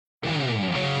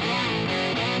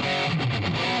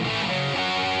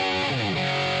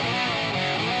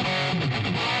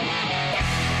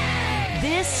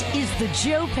The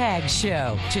Joe Pags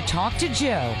Show. To talk to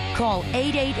Joe, call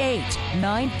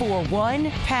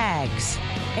 888-941-PAGS.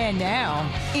 And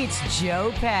now, it's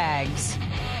Joe Pags.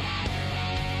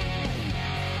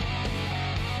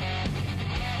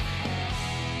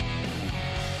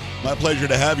 My pleasure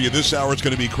to have you. This hour is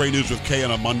going to be Cray News with Kay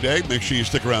on a Monday. Make sure you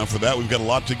stick around for that. We've got a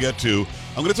lot to get to.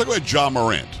 I'm going to talk about Ja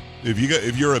Morant.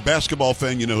 If you're a basketball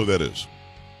fan, you know who that is.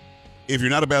 If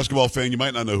you're not a basketball fan, you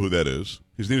might not know who that is.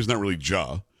 His name is not really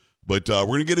Ja. But we're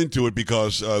going to get into it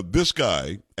because this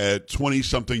guy, at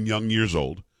 20-something young years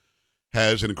old,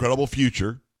 has an incredible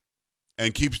future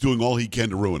and keeps doing all he can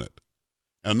to ruin it.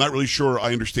 And I'm not really sure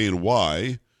I understand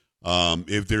why.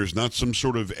 If there's not some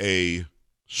sort of a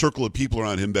circle of people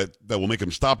around him that will make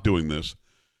him stop doing this,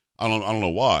 I don't know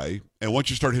why. And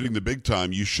once you start hitting the big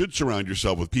time, you should surround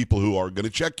yourself with people who are going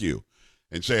to check you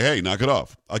and say, hey, knock it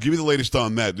off. I'll give you the latest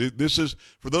on that. This is,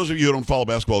 for those of you who don't follow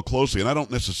basketball closely, and I don't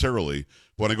necessarily,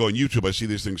 but when I go on YouTube, I see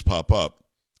these things pop up.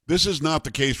 This is not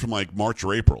the case from like March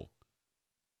or April.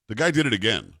 The guy did it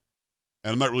again,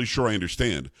 and I'm not really sure I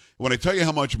understand. When I tell you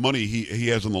how much money he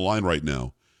has on the line right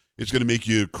now, it's going to make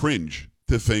you cringe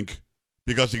to think,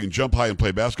 because he can jump high and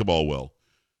play basketball well,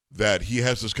 that he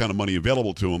has this kind of money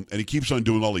available to him, and he keeps on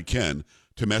doing all he can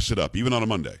to mess it up, even on a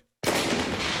Monday.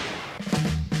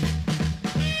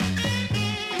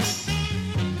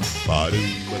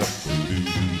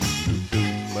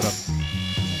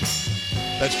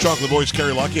 That's Chocolate Voice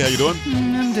Carrie Lucky. How you doing?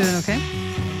 I'm doing okay.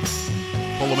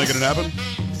 Polo making it happen?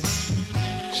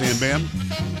 Sam Bam?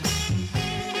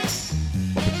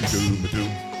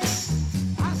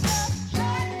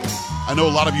 I know a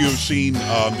lot of you have seen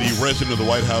the resident of the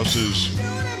White House's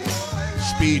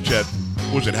speech at,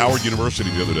 Howard University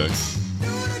the other day.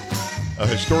 A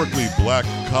historically black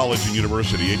college and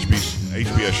university,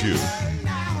 HBSU.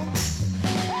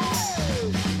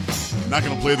 I'm not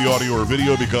going to play the audio or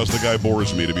video because the guy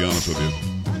bores me, to be honest with you.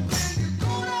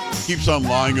 He keeps on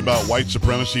lying about white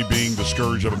supremacy being the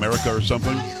scourge of America or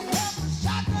something.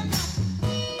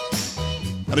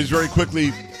 And he's very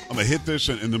quickly, I'm going to hit this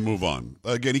and then move on.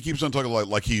 Again, he keeps on talking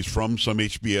like he's from some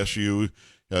HBSU,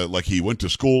 like he went to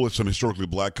school at some historically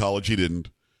black college. He didn't.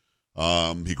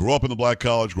 He grew up in the black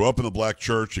college, grew up in the black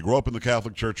church. He grew up in the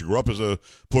Catholic church. He grew up as a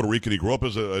Puerto Rican. He grew up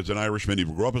as an Irishman. He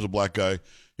grew up as a black guy.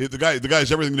 The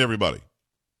guy's everything to everybody.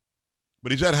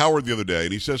 But he's at Howard the other day,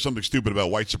 and he says something stupid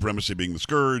about white supremacy being the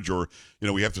scourge, or,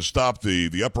 we have to stop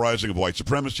the uprising of white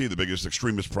supremacy, the biggest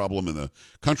extremist problem in the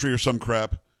country, or some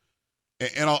crap.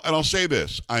 And I'll say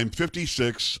this. I'm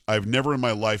 56. I've never in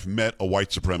my life met a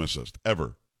white supremacist,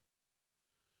 ever.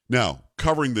 Now,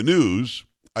 covering the news,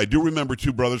 I do remember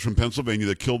two brothers from Pennsylvania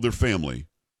that killed their family,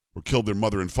 or killed their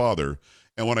mother and father.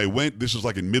 And when I went, this is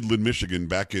like in Midland, Michigan,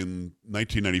 back in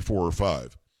 1994 or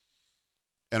 5.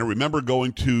 And I remember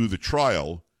going to the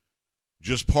trial,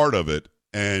 just part of it,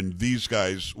 and these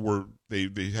guys they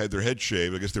had their heads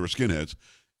shaved. I guess they were skinheads,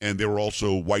 and they were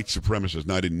also white supremacists.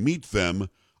 Now, I didn't meet them.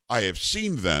 I have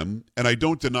seen them, and I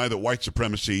don't deny that white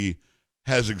supremacy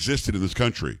has existed in this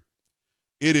country.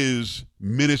 It is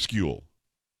minuscule.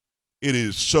 It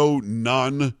is so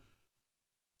compared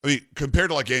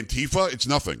to like Antifa, it's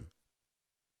nothing.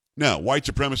 Now, white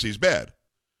supremacy is bad.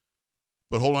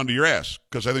 But hold on to your ass,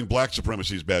 because I think black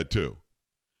supremacy is bad too.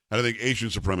 And I think Asian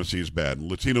supremacy is bad. And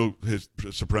Latino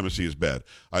supremacy is bad.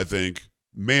 I think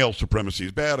male supremacy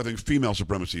is bad. I think female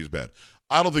supremacy is bad.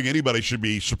 I don't think anybody should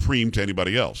be supreme to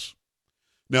anybody else.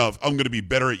 Now, if I'm going to be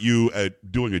better at you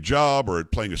at doing a job or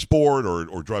at playing a sport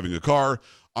or driving a car,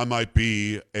 I might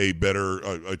be a better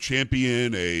a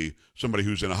champion, somebody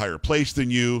who's in a higher place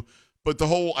than you. But the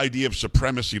whole idea of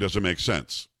supremacy doesn't make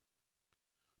sense.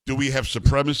 Do we have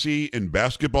supremacy in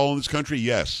basketball in this country?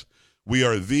 Yes. We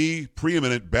are the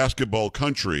preeminent basketball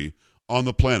country on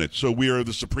the planet. So we are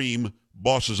the supreme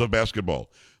bosses of basketball.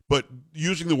 But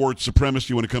using the word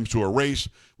supremacy when it comes to a race,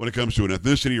 when it comes to an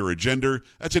ethnicity or a gender,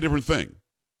 that's a different thing.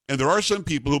 And there are some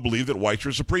people who believe that whites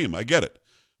are supreme. I get it.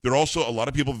 There are also a lot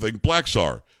of people that think blacks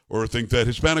are, or think that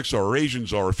Hispanics are, or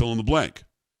Asians are, or fill in the blank.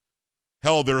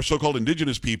 Hell, there are so-called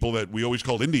indigenous people that we always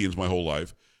called Indians my whole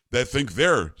life that think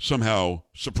they're somehow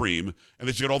supreme and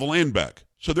they should get all the land back.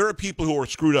 So there are people who are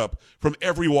screwed up from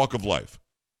every walk of life.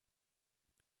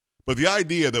 But the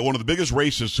idea that one of the biggest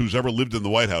racists who's ever lived in the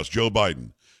White House, Joe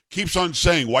Biden, keeps on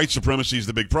saying white supremacy is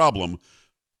the big problem,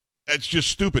 it's just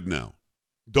stupid now.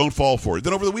 Don't fall for it.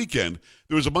 Then over the weekend,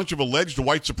 there was a bunch of alleged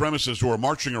white supremacists who were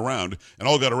marching around and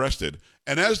all got arrested.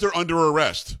 And as they're under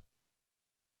arrest,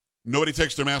 nobody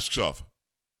takes their masks off.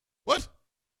 What?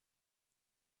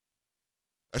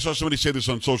 I saw somebody say this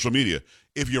on social media.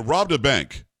 If you robbed a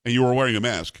bank and you were wearing a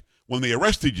mask, when they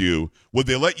arrested you, would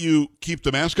they let you keep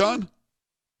the mask on?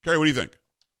 Carrie, what do you think?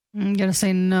 I'm going to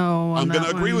say no. I'm going to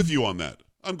agree with you on that.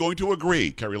 I'm going to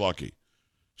agree, Carrie Lockie.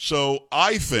 So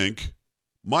I think,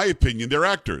 my opinion, they're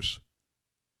actors.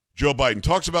 Joe Biden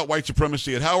talks about white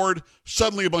supremacy at Howard.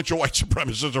 Suddenly, a bunch of white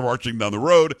supremacists are marching down the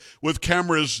road with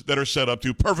cameras that are set up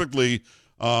to perfectly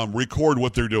record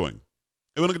what they're doing.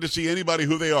 And we don't get to see anybody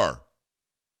who they are.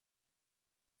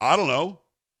 I don't know.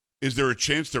 Is there a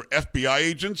chance they're FBI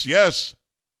agents? Yes.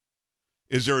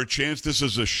 Is there a chance this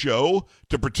is a show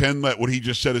to pretend that what he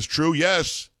just said is true?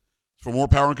 Yes. For more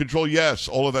power and control? Yes.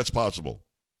 All of that's possible.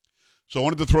 So I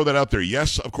wanted to throw that out there.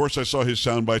 Yes, of course, I saw his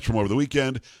sound bites from over the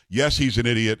weekend. Yes, he's an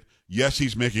idiot. Yes,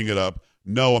 he's making it up.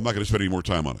 No, I'm not going to spend any more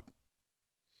time on it.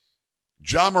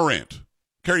 Ja Morant.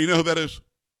 Carrie, you know who that is?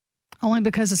 Only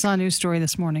because it's on a news story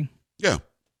this morning. Yeah.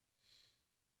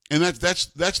 And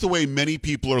that's the way many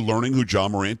people are learning who Ja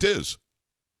Morant is.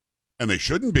 And they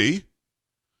shouldn't be.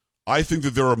 I think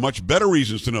that there are much better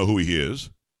reasons to know who he is.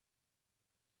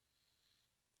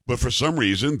 But for some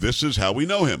reason, this is how we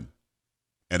know him.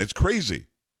 And it's crazy.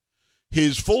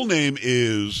 His full name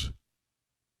is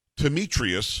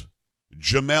Demetrius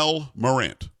Jamel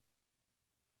Morant.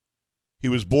 He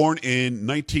was born in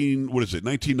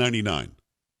 1999.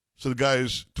 So the guy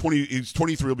is 20, he's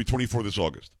 23, he'll be 24 this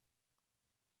August.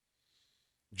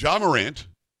 Ja Morant,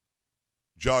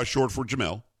 Ja is short for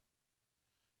Jamel,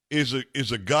 is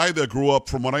a guy that grew up,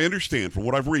 from what I understand, from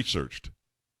what I've researched,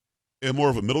 in more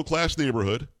of a middle-class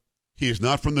neighborhood. He is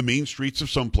not from the mean streets of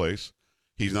someplace.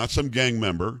 He's not some gang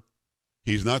member.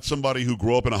 He's not somebody who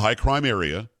grew up in a high-crime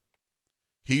area.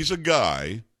 He's a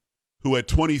guy who at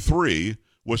 23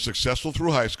 was successful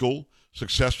through high school,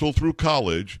 successful through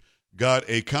college, got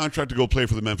a contract to go play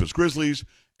for the Memphis Grizzlies,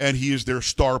 and he is their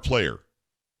star player.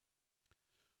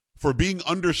 For being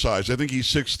undersized, I think he's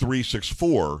 6'3",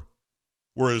 6'4",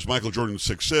 whereas Michael Jordan's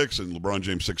 6'6", and LeBron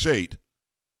James 6'8".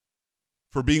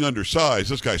 For being undersized,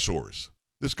 this guy soars.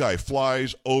 This guy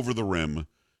flies over the rim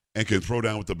and can throw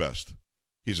down with the best.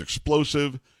 He's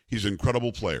explosive. He's an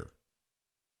incredible player.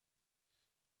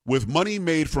 With money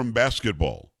made from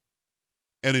basketball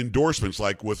and endorsements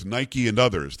like with Nike and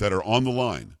others that are on the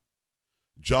line,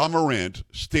 Ja Morant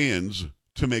stands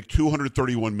to make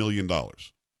 $231 million.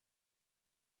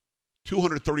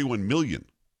 $231 million.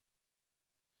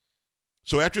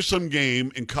 So after some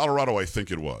game in Colorado, I think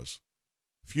it was,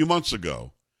 a few months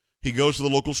ago, he goes to the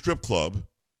local strip club,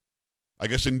 I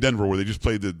guess in Denver, where they just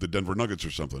played the Denver Nuggets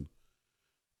or something,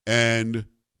 and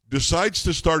decides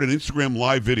to start an Instagram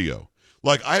live video.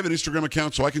 Like, I have an Instagram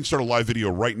account, so I can start a live video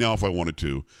right now if I wanted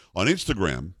to on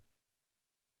Instagram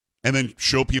and then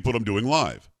show people what I'm doing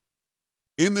live.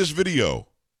 In this video,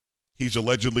 he's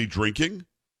allegedly drinking.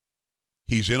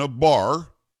 He's in a bar.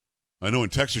 I know in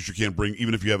Texas you can't bring,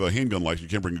 even if you have a handgun license, you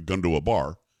can't bring a gun to a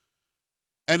bar.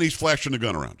 And he's flashing a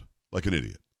gun around like an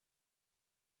idiot.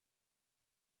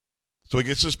 So he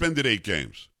gets suspended 8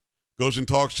 games. Goes and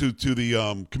talks to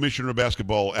the commissioner of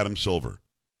basketball, Adam Silver.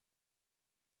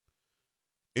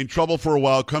 In trouble for a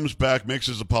while, comes back, makes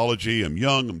his apology. I'm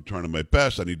young. I'm trying to my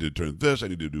best. I need to turn this. I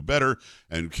need to do better.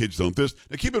 And kids don't this.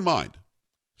 Now, keep in mind,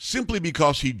 simply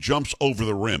because he jumps over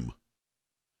the rim,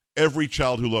 every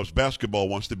child who loves basketball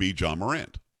wants to be Ja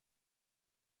Morant.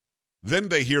 Then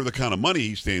they hear the kind of money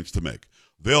he stands to make.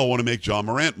 They all want to make Ja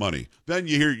Morant money. Then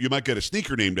you hear you might get a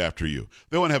sneaker named after you.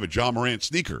 They want to have a Ja Morant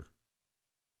sneaker.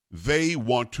 They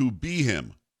want to be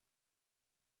him.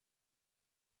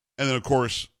 And then, of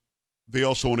course, they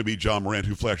also want to be Ja Morant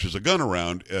who flashes a gun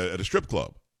around at a strip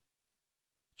club.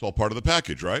 It's all part of the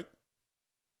package, right?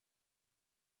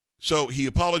 So he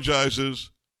apologizes.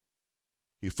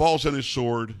 He falls on his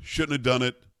sword. Shouldn't have done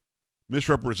it.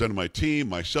 Misrepresented my team,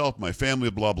 myself, my family,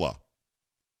 blah, blah.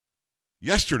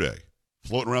 Yesterday,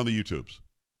 floating around the YouTubes,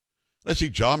 I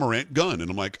see Ja Morant gun, and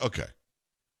I'm like, okay.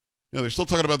 You know, they're still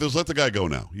talking about this. Let the guy go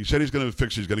now. He said he's going to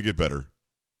fix it. He's going to get better.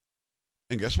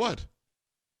 And guess what?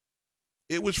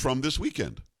 It was from this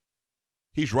weekend.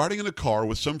 He's riding in a car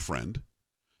with some friend.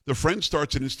 The friend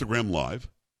starts an Instagram Live.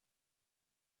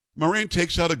 Morant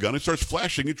takes out a gun and starts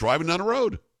flashing it, driving down the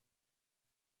road.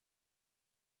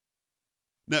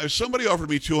 Now, if somebody offered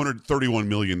me $231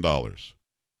 million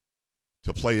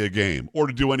to play a game or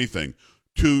to do anything,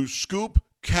 to scoop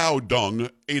cow dung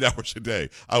 8 hours a day,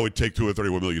 I would take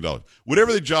 $231 million.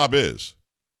 Whatever the job is,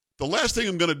 the last thing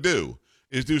I'm going to do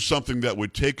is do something that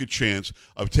would take a chance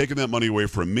of taking that money away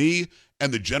from me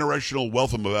and the generational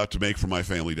wealth I'm about to make for my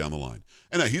family down the line.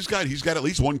 And he's got at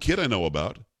least one kid I know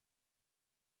about.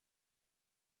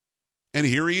 And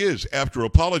here he is, after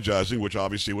apologizing, which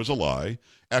obviously was a lie,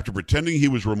 after pretending he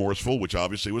was remorseful, which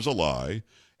obviously was a lie,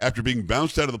 after being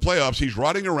bounced out of the playoffs, he's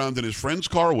riding around in his friend's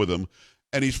car with him,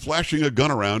 and he's flashing a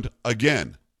gun around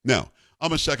again. Now,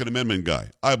 I'm a Second Amendment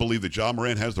guy. I believe that Ja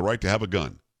Morant has the right to have a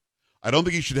gun. I don't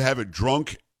think he should have it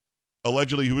drunk,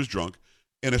 allegedly he was drunk,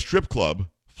 in a strip club,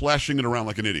 flashing it around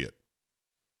like an idiot,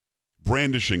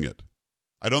 brandishing it.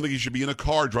 I don't think he should be in a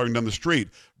car driving down the street,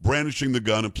 brandishing the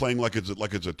gun and playing like it's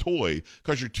a toy,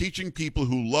 because you're teaching people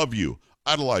who love you,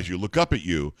 idolize you, look up at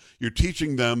you. You're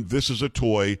teaching them this is a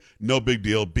toy, no big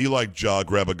deal. Be like Ja,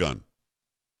 grab a gun.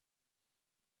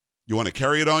 You want to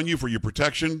carry it on you for your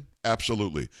protection?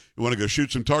 Absolutely. You want to go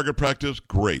shoot some target practice?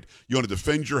 Great. You want to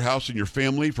defend your house and your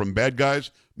family from bad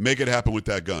guys? Make it happen with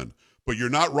that gun. But you're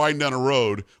not riding down a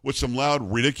road with some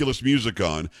loud, ridiculous music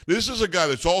on. This is a guy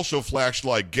that's also flashed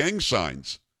like gang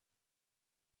signs.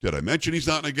 Did I mention he's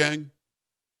not in a gang?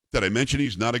 Did I mention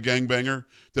he's not a gangbanger?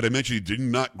 Did I mention he did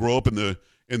not grow up in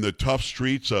the tough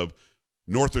streets of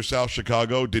North or South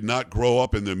Chicago? Did not grow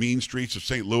up in the mean streets of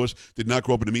St. Louis? Did not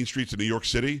grow up in the mean streets of New York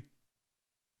City?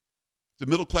 He's a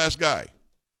middle-class guy.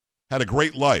 Had a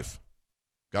great life.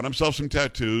 Got himself some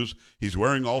tattoos. He's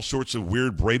wearing all sorts of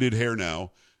weird braided hair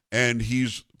now. And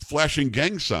he's flashing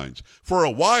gang signs. For a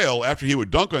while, after he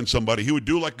would dunk on somebody, he would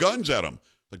do like guns at him.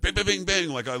 Like bang, bang, bang, bang,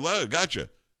 like I love, gotcha.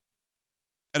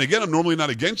 And again, I'm normally not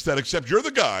against that, except you're the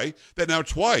guy that now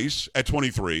twice at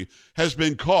 23 has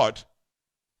been caught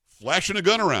flashing a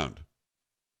gun around.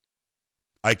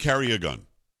 I carry a gun.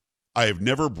 I have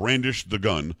never brandished the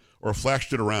gun or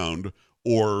flashed it around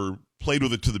or played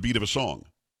with it to the beat of a song.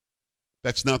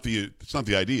 That's not the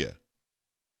idea.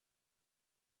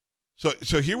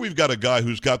 So here we've got a guy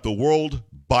who's got the world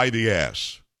by the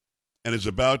ass and is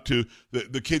about to,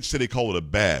 the kids say they call it a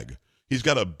bag. He's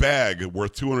got a bag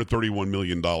worth $231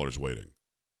 million waiting,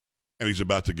 and he's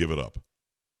about to give it up.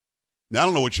 Now, I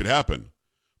don't know what should happen,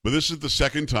 but this is the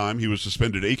second time he was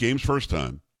suspended 8 games, first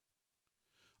time.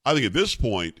 I think at this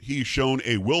point, he's shown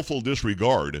a willful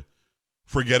disregard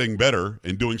for getting better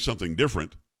and doing something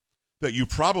different that you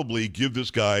probably give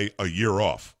this guy a year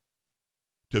off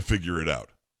to figure it out.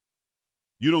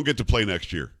 You don't get to play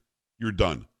next year. You're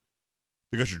done.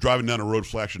 Because you're driving down a road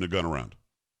flashing a gun around.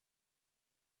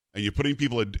 And you're putting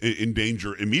people in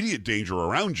danger, immediate danger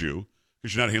around you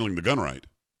because you're not handling the gun right.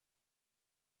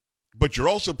 But you're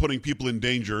also putting people in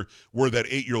danger where that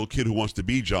 8-year-old kid who wants to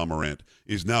be Ja Morant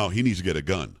is now, he needs to get a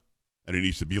gun. And he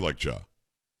needs to be like Ja.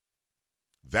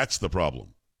 That's the problem.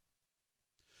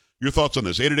 Your thoughts on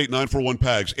this?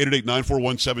 888-941-PAGS,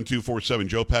 888-941-7247,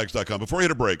 joepags.com. Before we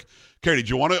hit a break, Carrie, did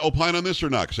you want to opine on this or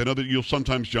not? Because I know that you'll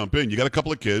sometimes jump in. You got a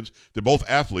couple of kids. They're both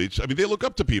athletes. I mean, they look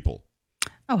up to people.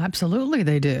 Oh, absolutely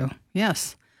they do.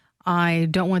 Yes. I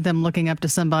don't want them looking up to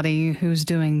somebody who's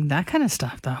doing that kind of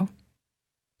stuff, though.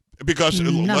 Because,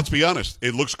 let's be honest,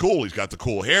 it looks cool. He's got the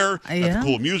cool hair, got the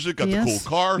cool music, got the cool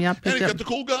car, and he's got the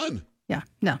cool gun. Yeah.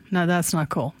 No, that's not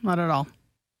cool. Not at all.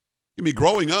 I mean,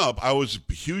 growing up, I was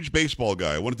a huge baseball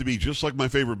guy. I wanted to be just like my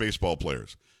favorite baseball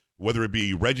players, whether it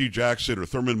be Reggie Jackson or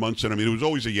Thurman Munson. I mean, it was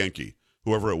always a Yankee,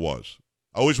 whoever it was.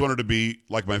 I always wanted to be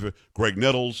like my Greg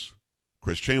Nettles,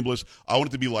 Chris Chambliss. I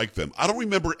wanted to be like them. I don't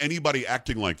remember anybody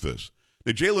acting like this.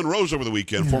 Now, Jalen Rose over the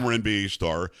weekend, former NBA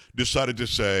star, decided to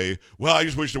say, well, I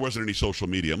just wish there wasn't any social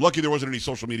media. I'm lucky there wasn't any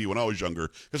social media when I was younger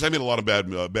because I made a lot of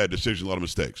bad decisions, a lot of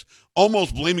mistakes.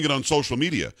 Almost blaming it on social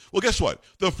media. Well, guess what?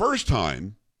 The first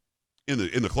time in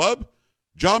the club,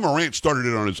 Ja Morant started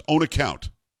it on his own account,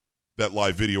 that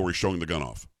live video where he's showing the gun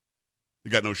off. He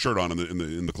got no shirt on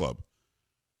in the club.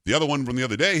 The other one from the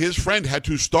other day, his friend had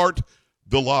to start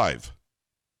the live.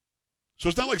 So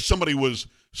it's not like somebody was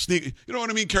sneaking. You know what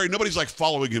I mean, Carrie? Nobody's like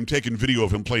following him, taking video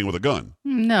of him playing with a gun.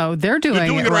 No, they're doing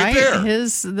it right there.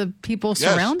 The people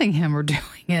surrounding him are doing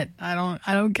it. I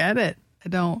don't get it. I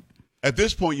don't. At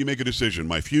this point, you make a decision.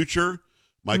 My future,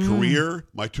 my career,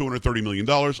 my $230 million,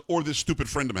 or this stupid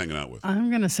friend I'm hanging out with. I'm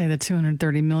going to say the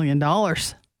 $230 million.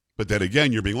 But then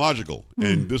again, you're being logical.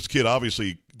 And this kid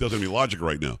obviously doesn't have any logic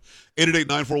right now.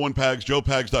 888-941-PAGS,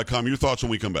 joepags.com. Your thoughts when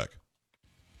we come back.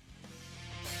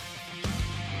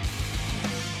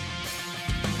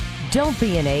 Don't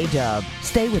be an A-dub.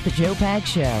 Stay with the Joe Pags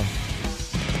Show.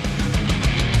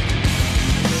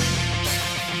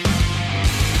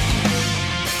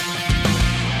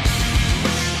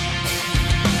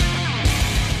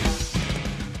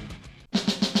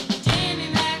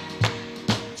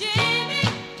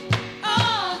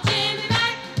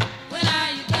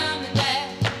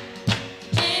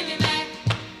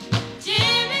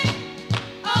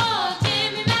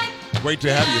 Great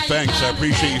to have you. Thanks. I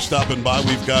appreciate you stopping by.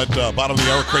 We've got bottom of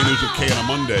the hour Crane News with Kay on a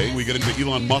Monday. We get into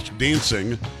Elon Musk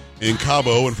dancing in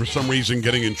Cabo and for some reason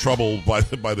getting in trouble by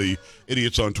the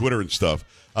idiots on Twitter and stuff.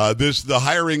 The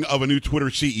hiring of a new Twitter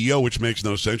CEO, which makes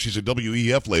no sense. She's a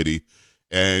WEF lady,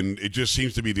 And it just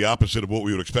seems to be the opposite of what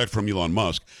we would expect from Elon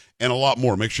Musk, and a lot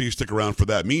more. Make sure you stick around for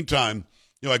that. Meantime,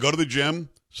 I go to the gym.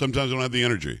 Sometimes I don't have the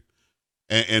energy.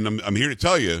 And I'm here to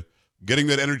tell you, getting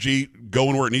that energy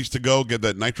going where it needs to go, get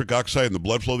that nitric oxide and the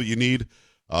blood flow that you need,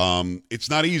 it's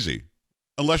not easy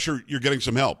unless you're getting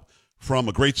some help from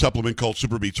a great supplement called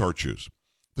Super Beets Heart Chews.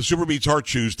 The Super Beets Heart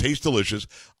Chews taste delicious.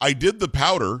 I did the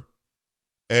powder,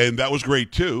 and that was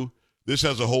great too. This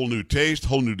has a whole new taste,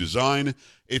 whole new design.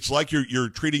 It's like you're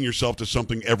treating yourself to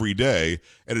something every day,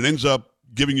 and it ends up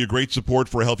giving you great support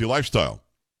for a healthy lifestyle.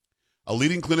 A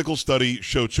leading clinical study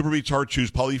showed Super Beets Heart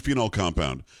Chews polyphenol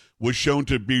compound was shown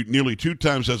to be nearly 2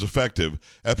 times as effective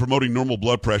at promoting normal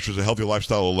blood pressure as a healthy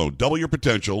lifestyle alone. Double your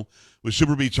potential with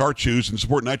Super Beets Heart Chews and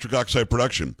support nitric oxide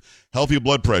production, healthy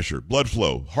blood pressure, blood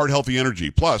flow, heart-healthy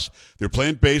energy. Plus, they're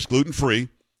plant-based, gluten-free.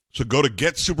 So go to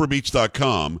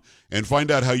getsuperbeets.com and find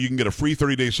out how you can get a free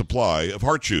 30-day supply of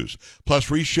Heart Chews, plus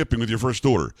free shipping with your first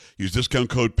order. Use discount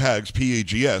code PAGS,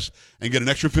 P-A-G-S, and get an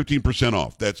extra 15%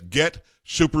 off. That's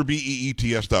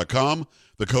getsuperbeets.com.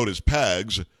 The code is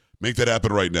PAGS. Make that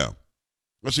happen right now.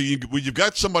 So you've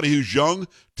got somebody who's young,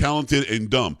 talented, and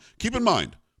dumb. Keep in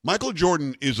mind, Michael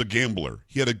Jordan is a gambler.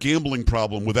 He had a gambling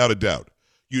problem without a doubt.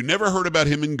 You never heard about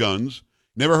him in guns.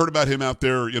 Never heard about him out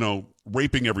there,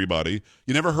 raping everybody.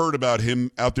 You never heard about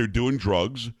him out there doing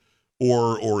drugs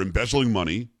or embezzling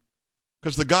money,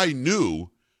 because the guy knew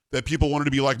that people wanted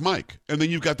to be like Mike. And then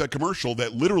you've got that commercial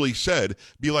that literally said,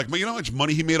 be like, you know how much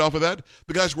money he made off of that?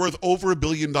 The guy's worth over $1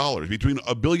 billion, between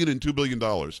 $1 billion and $2 billion,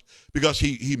 because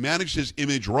he managed his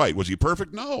image right. Was he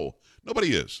perfect? No,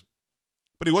 nobody is.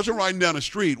 But he wasn't riding down a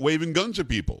street waving guns at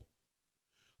people.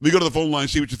 Let me go to the phone line,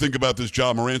 see what you think about this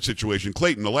Ja Morant situation.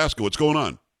 Clayton, Alaska, what's going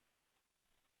on?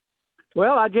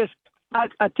 Well, I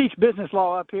teach business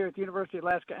law up here at the University of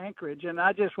Alaska Anchorage, and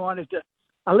I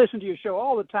listen to your show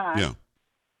all the time. Yeah.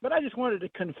 But I just wanted to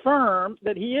confirm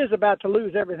that he is about to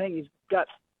lose everything he's got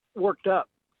worked up,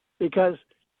 because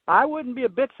I wouldn't be a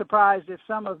bit surprised if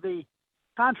some of the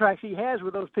contracts he has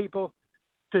with those people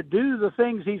to do the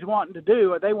things he's wanting to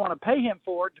do, or they want to pay him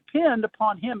for, depend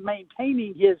upon him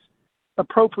maintaining his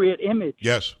appropriate image.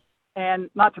 Yes. And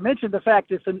not to mention the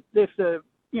fact if the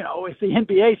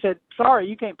NBA said, sorry,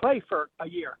 you can't play for a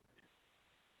year,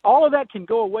 all of that can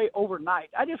go away overnight.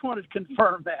 I just wanted to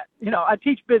confirm that. I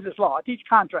teach business law. I teach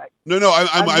contract.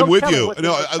 I'm with you.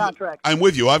 I'm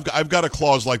with you. I've got a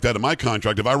clause like that in my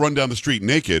contract. If I run down the street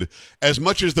naked, as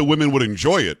much as the women would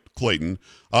enjoy it, Clayton,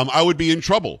 I would be in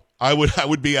trouble. I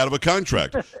would be out of a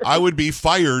contract. I would be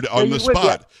fired on the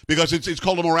spot, because it's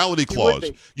called a morality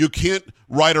clause. You can't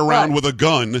ride around with a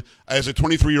gun as a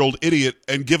 23-year-old idiot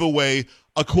and give away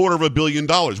 $250 million.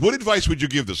 What advice would you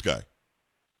give this guy?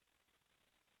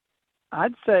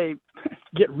 I'd say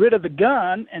get rid of the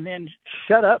gun and then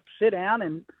shut up, sit down,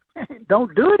 and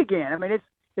don't do it again. I mean,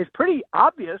 it's pretty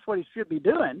obvious what he should be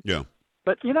doing. Yeah.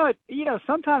 But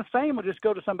sometimes fame will just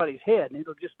go to somebody's head and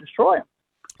it'll just destroy him.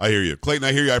 I hear you, Clayton.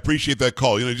 I hear you. I appreciate that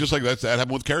call. Just like that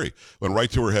happened with Carrie. Went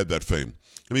right to her head, that fame.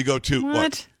 Let me go to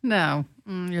what? No,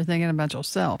 you're thinking about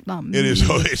yourself, not me. It is.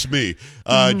 It's me.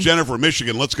 Jennifer,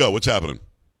 Michigan. Let's go. What's happening?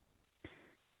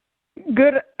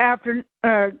 Good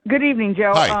evening,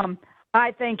 Joe. Hi.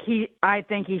 I think he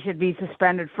should be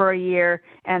suspended for a year,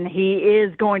 and he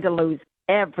is going to lose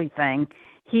everything.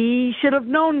 He should have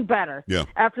known better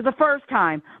after the first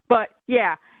time. But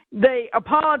yeah, they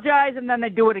apologize and then they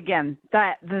do it again.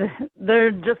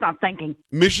 They're just not thinking.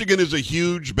 Michigan is a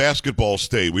huge basketball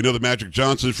state. We know that Magic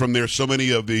Johnson's from there. So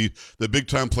many of the big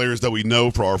time players that we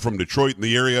know are from Detroit in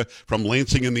the area, from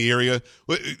Lansing in the area.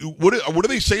 What are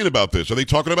they saying about this? Are they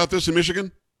talking about this in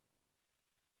Michigan?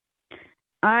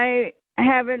 I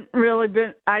don't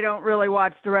really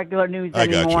watch the regular news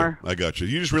anymore. I got you.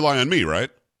 You just rely on me,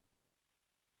 right?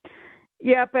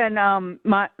 Yep, and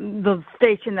the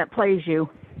station that plays you.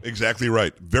 Exactly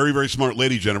right. Very, very smart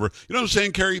lady, Jennifer. You know what I'm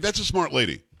saying, Carrie? That's a smart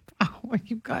lady. Oh,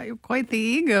 you've got quite the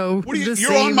ego.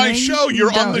 You're on my show.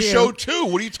 You're on the show, too.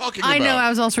 What are you talking about? I know. I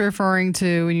was also referring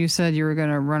to when you said you were going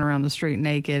to run around the street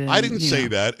naked. I didn't say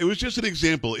that. It was just an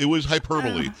example. It was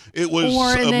hyperbole. It was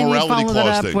a morality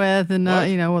clause thing.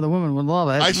 The woman would love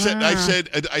it. I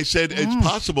said it's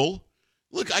possible.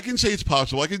 Look, I can say it's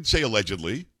possible. I can say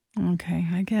allegedly. Okay,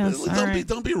 I guess.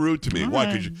 Don't be rude to me. Why?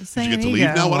 Because you get to ego.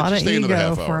 leave now? Why don't you stay another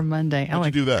half hour? For a Monday.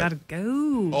 Why'd you do that? Gotta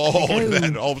go.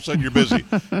 All of a sudden you're busy.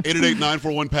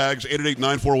 888-941-PAGS,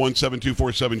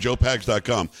 888-941-7247,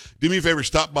 joepags.com. Do me a favor,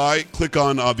 stop by, click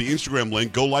on the Instagram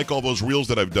link, go like all those reels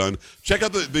that I've done. Check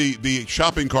out the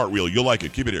shopping cart reel. You'll like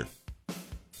it. Keep it here.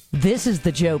 This is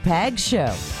the Joe Pags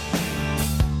Show.